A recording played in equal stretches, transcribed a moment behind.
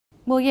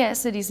Well,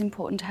 yes, it is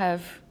important to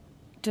have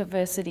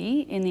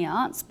diversity in the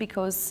arts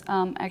because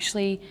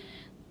actually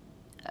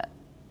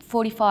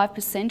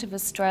 45% of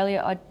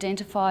Australia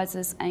identifies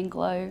as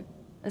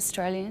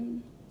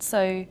Anglo-Australian,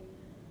 so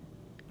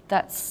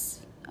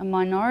that's a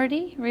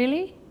minority,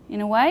 really,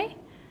 in a way.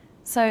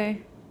 So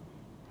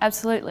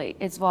absolutely,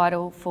 it's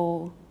vital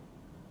for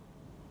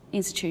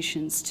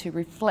institutions to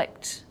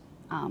reflect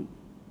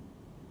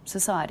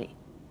society.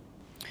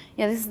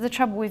 Yeah, this is the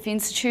trouble with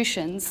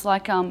institutions,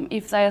 like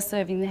if they are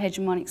serving the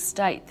hegemonic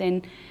state,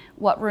 then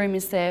what room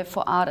is there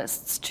for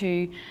artists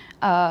to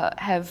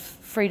have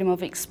freedom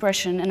of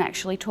expression and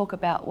actually talk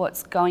about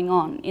what's going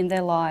on in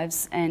their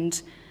lives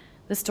and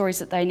the stories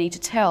that they need to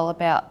tell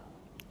about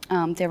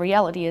their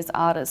reality as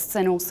artists,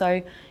 and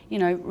also, you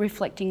know,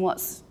 reflecting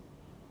what's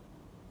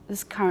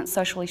this current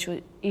social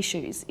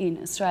issues in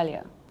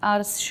Australia.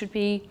 Artists should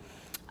be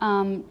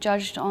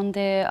judged on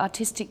their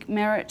artistic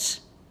merit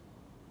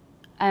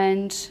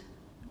and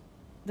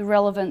the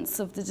relevance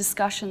of the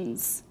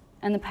discussions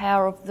and the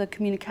power of the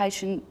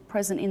communication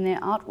present in their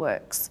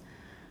artworks,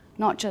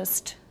 not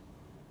just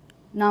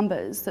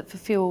numbers that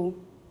fulfil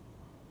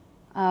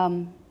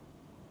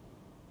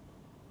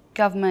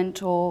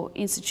government or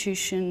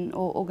institution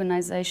or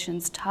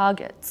organisation's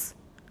targets.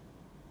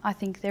 I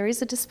think there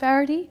is a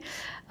disparity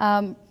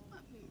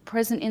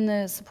present in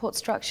the support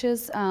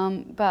structures,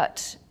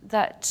 but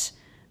that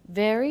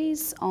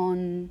varies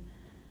on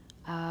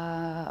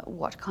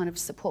what kind of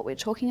support we're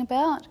talking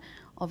about.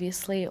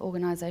 Obviously, an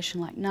organisation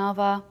like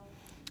NAVA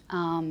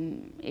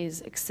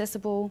is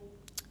accessible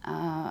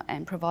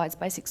and provides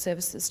basic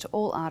services to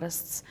all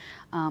artists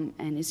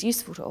and is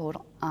useful to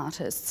all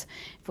artists.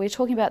 If we're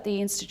talking about the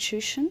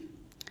institution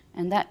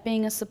and that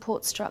being a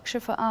support structure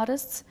for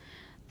artists,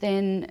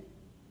 then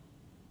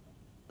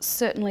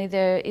certainly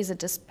there is a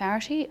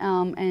disparity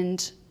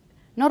and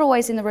not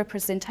always in the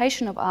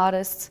representation of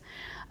artists,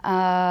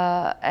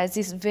 as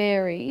this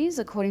varies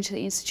according to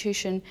the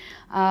institution,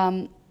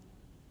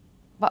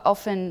 but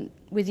often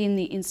within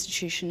the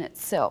institution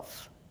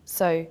itself.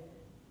 So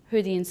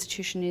who the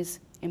institution is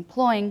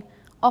employing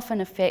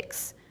often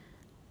affects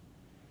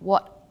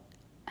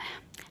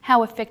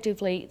how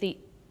effectively the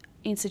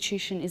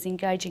institution is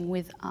engaging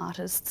with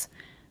artists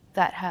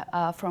that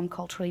are from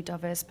culturally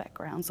diverse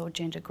backgrounds or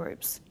gender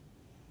groups.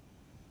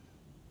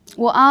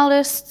 Well,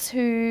 artists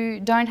who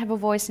don't have a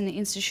voice in the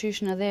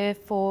institution are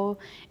therefore,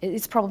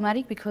 it's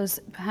problematic because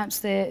perhaps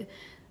they're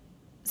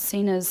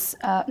seen as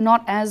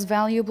not as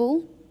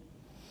valuable,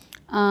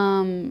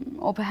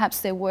 or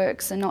perhaps their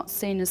works are not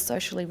seen as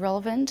socially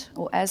relevant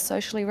or as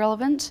socially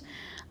relevant,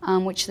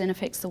 which then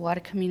affects the wider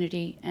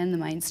community and the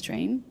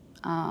mainstream,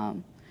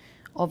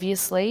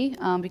 obviously,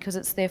 because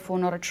it's therefore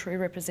not a true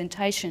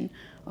representation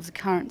of the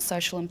current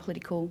social and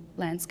political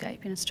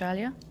landscape in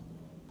Australia.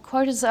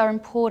 Quotas are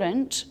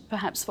important,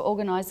 perhaps for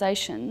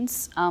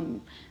organisations,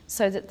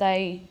 so that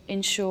they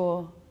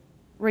ensure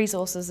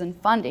resources and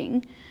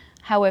funding.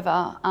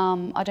 However,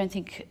 I don't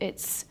think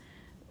it's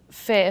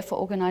fair for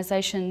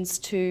organisations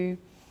to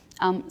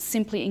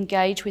simply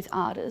engage with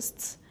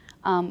artists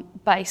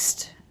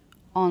based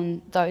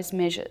on those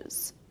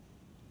measures.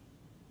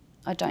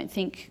 I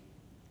think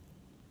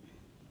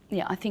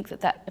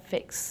that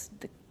affects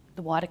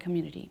the wider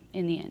community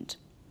in the end.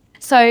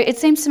 So it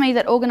seems to me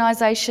that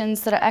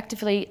organisations that are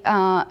actively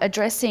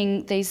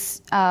addressing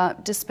these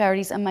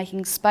disparities and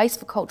making space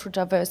for cultural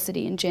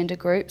diversity and gender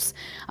groups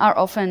are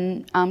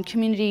often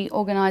community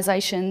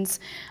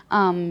organisations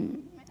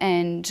and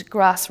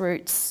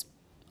grassroots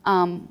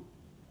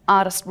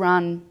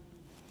artist-run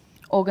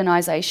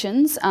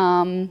organisations,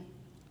 and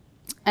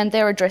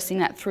they're addressing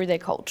that through their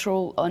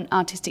cultural and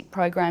artistic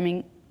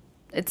programming.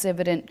 It's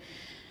evident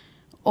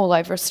all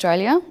over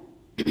Australia,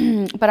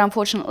 but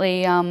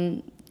unfortunately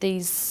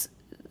these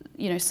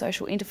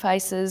social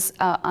interfaces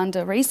are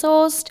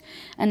under-resourced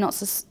and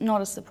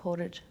not as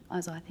supported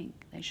as I think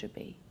they should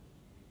be.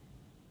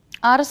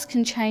 Artists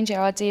can change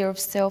our idea of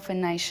self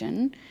and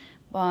nation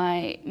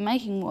by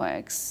making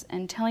works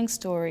and telling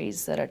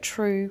stories that are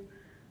true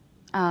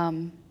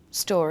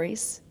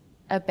stories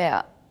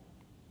about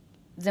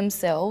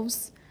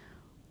themselves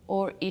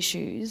or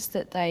issues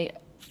that they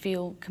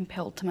feel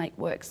compelled to make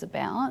works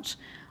about,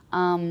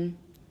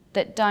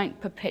 that don't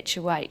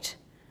perpetuate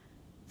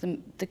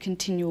the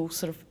continual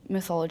sort of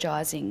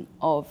mythologising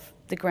of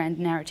the grand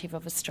narrative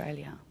of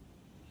Australia.